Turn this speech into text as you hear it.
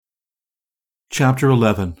Chapter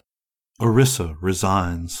 11. Orissa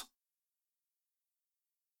Resigns.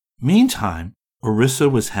 Meantime, Orissa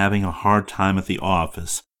was having a hard time at the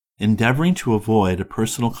office, endeavoring to avoid a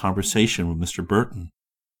personal conversation with Mr. Burton.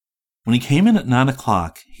 When he came in at 9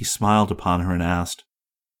 o'clock, he smiled upon her and asked,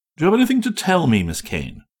 "Do you have anything to tell me, Miss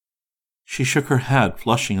Kane?" She shook her head,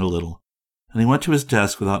 flushing a little, and he went to his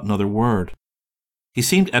desk without another word. He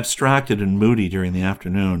seemed abstracted and moody during the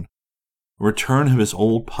afternoon, a return of his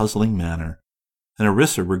old puzzling manner, and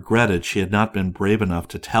Orissa regretted she had not been brave enough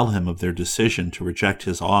to tell him of their decision to reject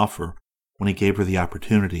his offer when he gave her the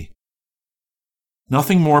opportunity.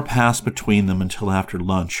 Nothing more passed between them until after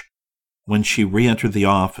lunch, when she re-entered the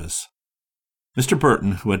office. Mr.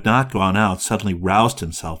 Burton, who had not gone out, suddenly roused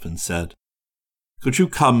himself and said, "Could you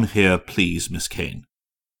come here, please, Miss Kane?"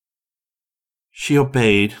 She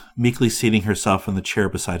obeyed, meekly seating herself in the chair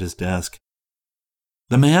beside his desk.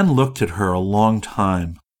 The man looked at her a long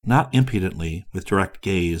time, not impudently, with direct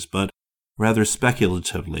gaze, but rather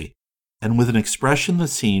speculatively, and with an expression that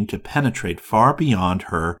seemed to penetrate far beyond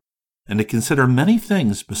her and to consider many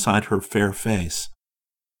things beside her fair face.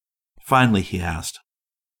 Finally he asked,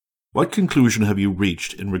 "What conclusion have you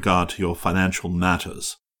reached in regard to your financial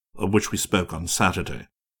matters, of which we spoke on Saturday?"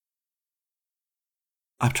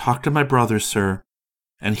 "I've talked to my brother, sir,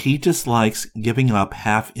 and he dislikes giving up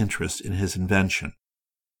half interest in his invention."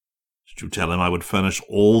 "Did you tell him I would furnish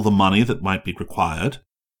all the money that might be required?"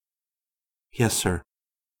 "Yes, sir."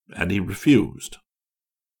 "And he refused?"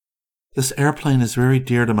 "This airplane is very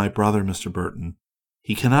dear to my brother, Mr. Burton.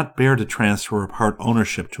 He cannot bear to transfer a part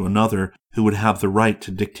ownership to another who would have the right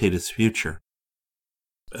to dictate its future."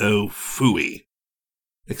 "Oh, phooey!"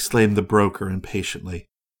 exclaimed the broker impatiently.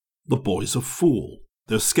 "The boy's a fool.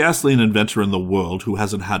 There's scarcely an inventor in the world who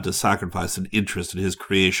hasn't had to sacrifice an interest in his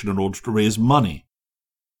creation in order to raise money."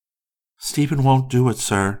 "Stephen won't do it,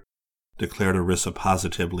 sir," declared Orissa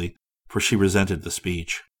positively, for she resented the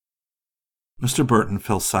speech. Mr. Burton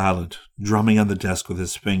fell silent, drumming on the desk with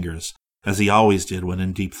his fingers, as he always did when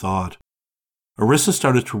in deep thought. Orissa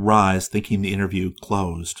started to rise, thinking the interview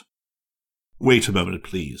closed. "Wait a moment,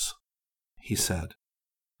 please," he said.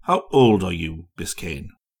 "How old are you, Miss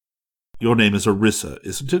Kane? Your name is Orissa,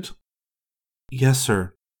 isn't it?" "Yes,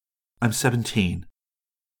 sir. I'm 17.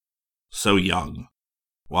 "So young.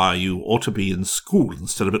 Why, you ought to be in school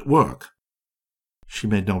instead of at work." She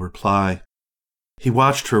made no reply. He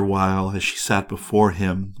watched her a while as she sat before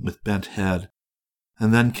him with bent head,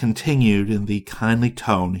 and then continued in the kindly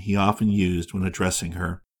tone he often used when addressing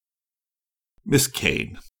her. "Miss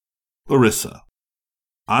Kane, Orissa,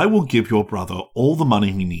 I will give your brother all the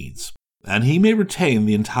money he needs, and he may retain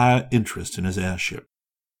the entire interest in his airship.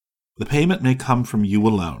 The payment may come from you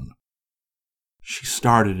alone." She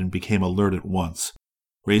started and became alert at once,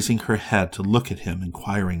 raising her head to look at him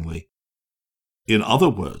inquiringly. "In other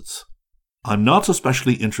words, I'm not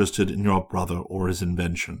especially interested in your brother or his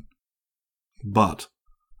invention. But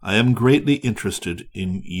I am greatly interested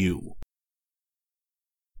in you."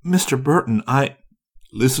 "Mr. Burton,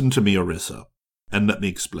 Listen to me, Orissa, and let me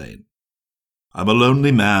explain. I'm a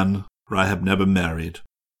lonely man, for I have never married,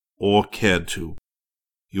 or cared to.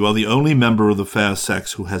 You are the only member of the fair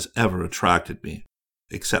sex who has ever attracted me,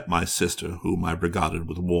 except my sister, whom I regarded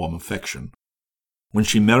with warm affection. When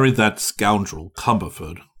she married that scoundrel,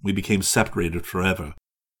 Cumberford, we became separated forever,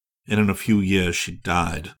 and in a few years she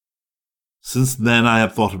died. Since then I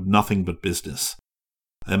have thought of nothing but business.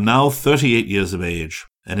 I am now 38 years of age,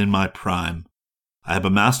 and in my prime. I have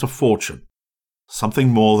amassed a fortune, something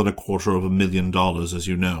more than $250,000, as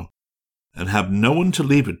you know, and have no one to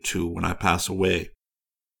leave it to when I pass away.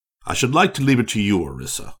 I should like to leave it to you,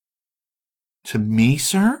 Orissa." "To me,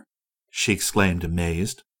 sir?" she exclaimed,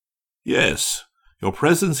 amazed. "Yes. Your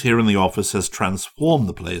presence here in the office has transformed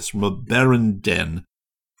the place from a barren den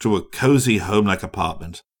to a cozy home-like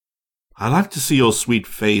apartment. I like to see your sweet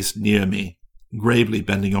face near me, gravely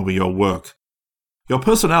bending over your work. Your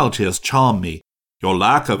personality has charmed me. Your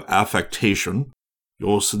lack of affectation,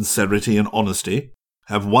 your sincerity and honesty,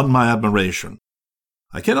 have won my admiration.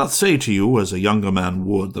 I cannot say to you, as a younger man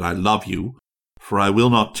would, that I love you, for I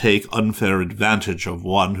will not take unfair advantage of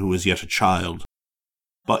one who is yet a child.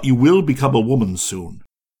 But you will become a woman soon,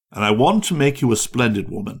 and I want to make you a splendid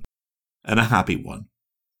woman, and a happy one.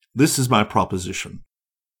 This is my proposition.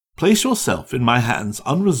 Place yourself in my hands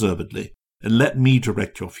unreservedly, and let me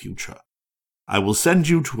direct your future. I will send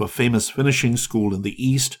you to a famous finishing school in the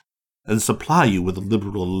East, and supply you with a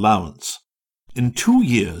liberal allowance. In 2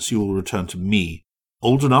 years you will return to me,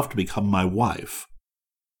 old enough to become my wife."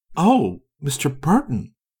 "Oh, Mr.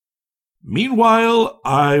 Burton!" Meanwhile,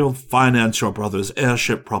 I'll finance your brother's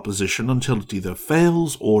airship proposition until it either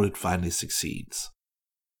fails or it finally succeeds."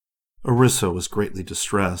 Orissa was greatly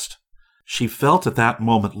distressed. She felt at that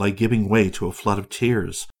moment like giving way to a flood of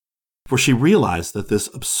tears, for she realized that this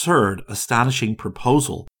absurd, astonishing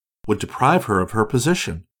proposal would deprive her of her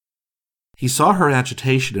position. He saw her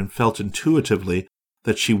agitation and felt intuitively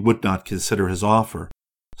that she would not consider his offer,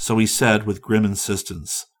 so he said with grim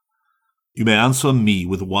insistence, "You may answer me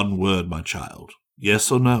with one word, my child.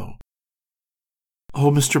 Yes or no?" "Oh,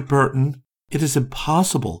 Mr. Burton, it is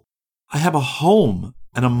impossible. I have a home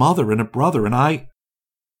and a mother and a brother, and I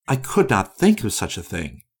could not think of such a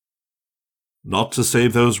thing." "Not to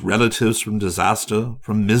save those relatives from disaster,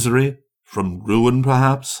 from misery, from ruin,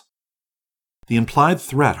 perhaps?" The implied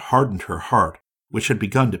threat hardened her heart, which had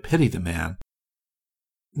begun to pity the man.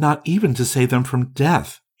 "Not even to save them from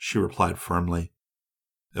death," she replied firmly.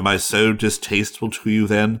 "Am I so distasteful to you,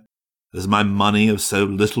 then? Is my money of so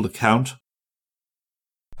little account?"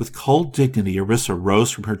 With cold dignity, Orissa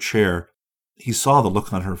rose from her chair. He saw the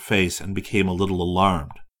look on her face and became a little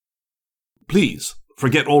alarmed. "Please,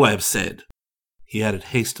 forget all I have said," he added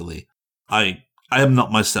hastily. I am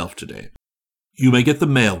not myself today. You may get the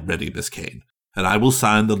mail ready, Miss Kane, and I will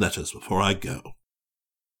sign the letters before I go."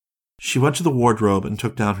 She went to the wardrobe and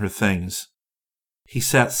took down her things. He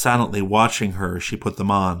sat silently watching her as she put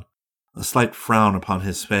them on, a slight frown upon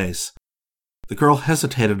his face. The girl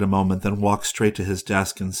hesitated a moment, then walked straight to his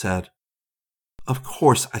desk and said, "Of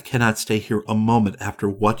course I cannot stay here a moment after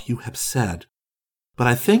what you have said, but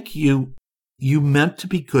I think you meant to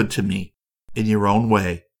be good to me, in your own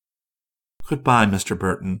way. Goodbye, Mr.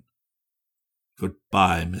 Burton."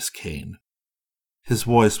 "Goodbye, Miss Kane." His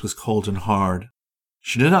voice was cold and hard.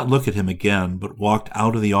 She did not look at him again, but walked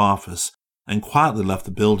out of the office and quietly left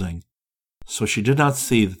the building, so she did not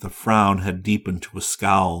see that the frown had deepened to a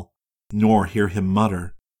scowl, nor hear him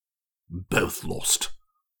mutter, "Both lost,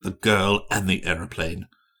 the girl and the aeroplane.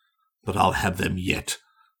 But I'll have them yet,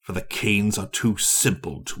 for the Kanes are too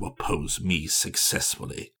simple to oppose me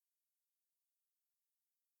successfully."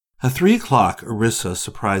 At 3 o'clock, Orissa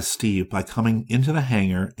surprised Steve by coming into the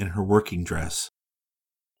hangar in her working dress.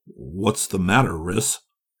 "What's the matter, Riss?"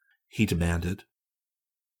 he demanded.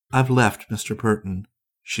 "I've left Mr. Burton,"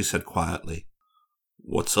 she said quietly.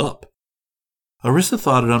 "What's up?" Orissa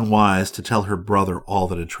thought it unwise to tell her brother all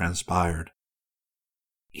that had transpired.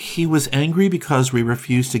 "He was angry because we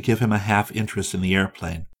refused to give him a half interest in the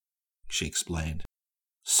airplane," she explained.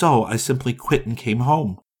 "So I simply quit and came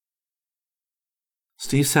home."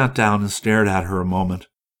 Steve sat down and stared at her a moment.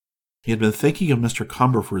 He had been thinking of Mr.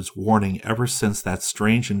 Cumberford's warning ever since that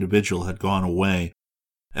strange individual had gone away,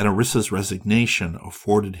 and Orissa's resignation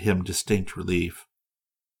afforded him distinct relief.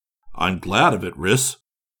 "I'm glad of it, Riss,"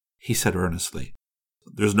 he said earnestly.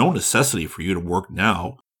 "There's no necessity for you to work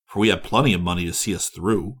now, for we have plenty of money to see us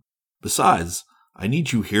through. Besides, I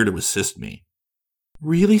need you here to assist me."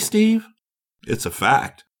 "Really, Steve?" "It's a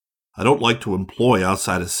fact. I don't like to employ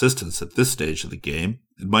outside assistance at this stage of the game.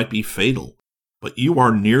 It might be fatal. But you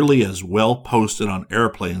are nearly as well posted on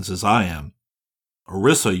airplanes as I am.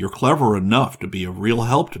 Orissa, you're clever enough to be of real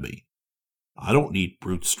help to me. I don't need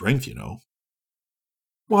brute strength, you know."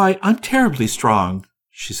 "Why, I'm terribly strong,"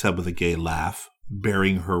 she said with a gay laugh,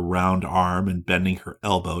 baring her round arm and bending her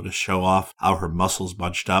elbow to show off how her muscles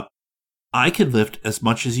bunched up. "I can lift as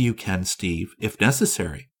much as you can, Steve, if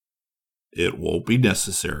necessary." "It won't be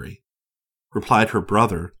necessary," replied her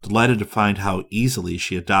brother, delighted to find how easily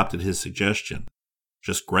she adopted his suggestion.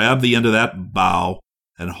 "Just grab the end of that bow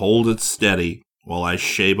and hold it steady while I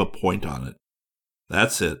shave a point on it.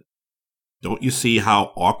 That's it. Don't you see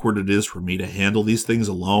how awkward it is for me to handle these things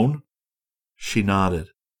alone?" She nodded.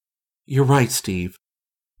 "You're right, Steve.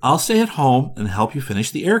 I'll stay at home and help you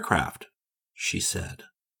finish the aircraft," she said.